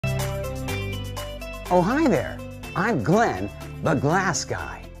Oh, hi there. I'm Glenn, the glass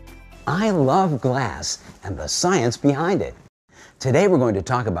guy. I love glass and the science behind it. Today we're going to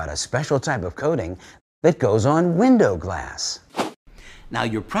talk about a special type of coating that goes on window glass. Now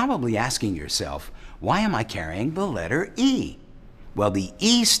you're probably asking yourself, why am I carrying the letter E? Well, the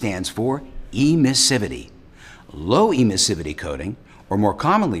E stands for emissivity. Low emissivity coating, or more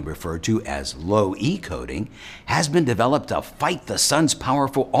commonly referred to as low E coating, has been developed to fight the sun's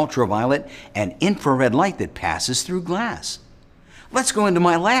powerful ultraviolet and infrared light that passes through glass. Let's go into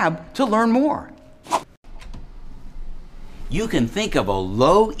my lab to learn more. You can think of a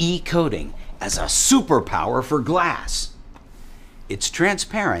low E coating as a superpower for glass. It's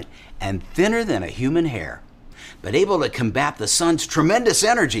transparent and thinner than a human hair, but able to combat the sun's tremendous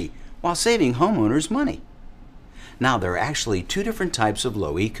energy while saving homeowners money. Now, there are actually two different types of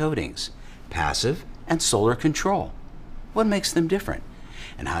low E coatings, passive and solar control. What makes them different?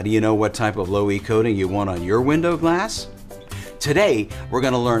 And how do you know what type of low E coating you want on your window glass? Today, we're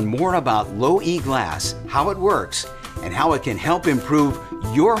going to learn more about low E glass, how it works, and how it can help improve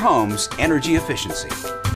your home's energy efficiency.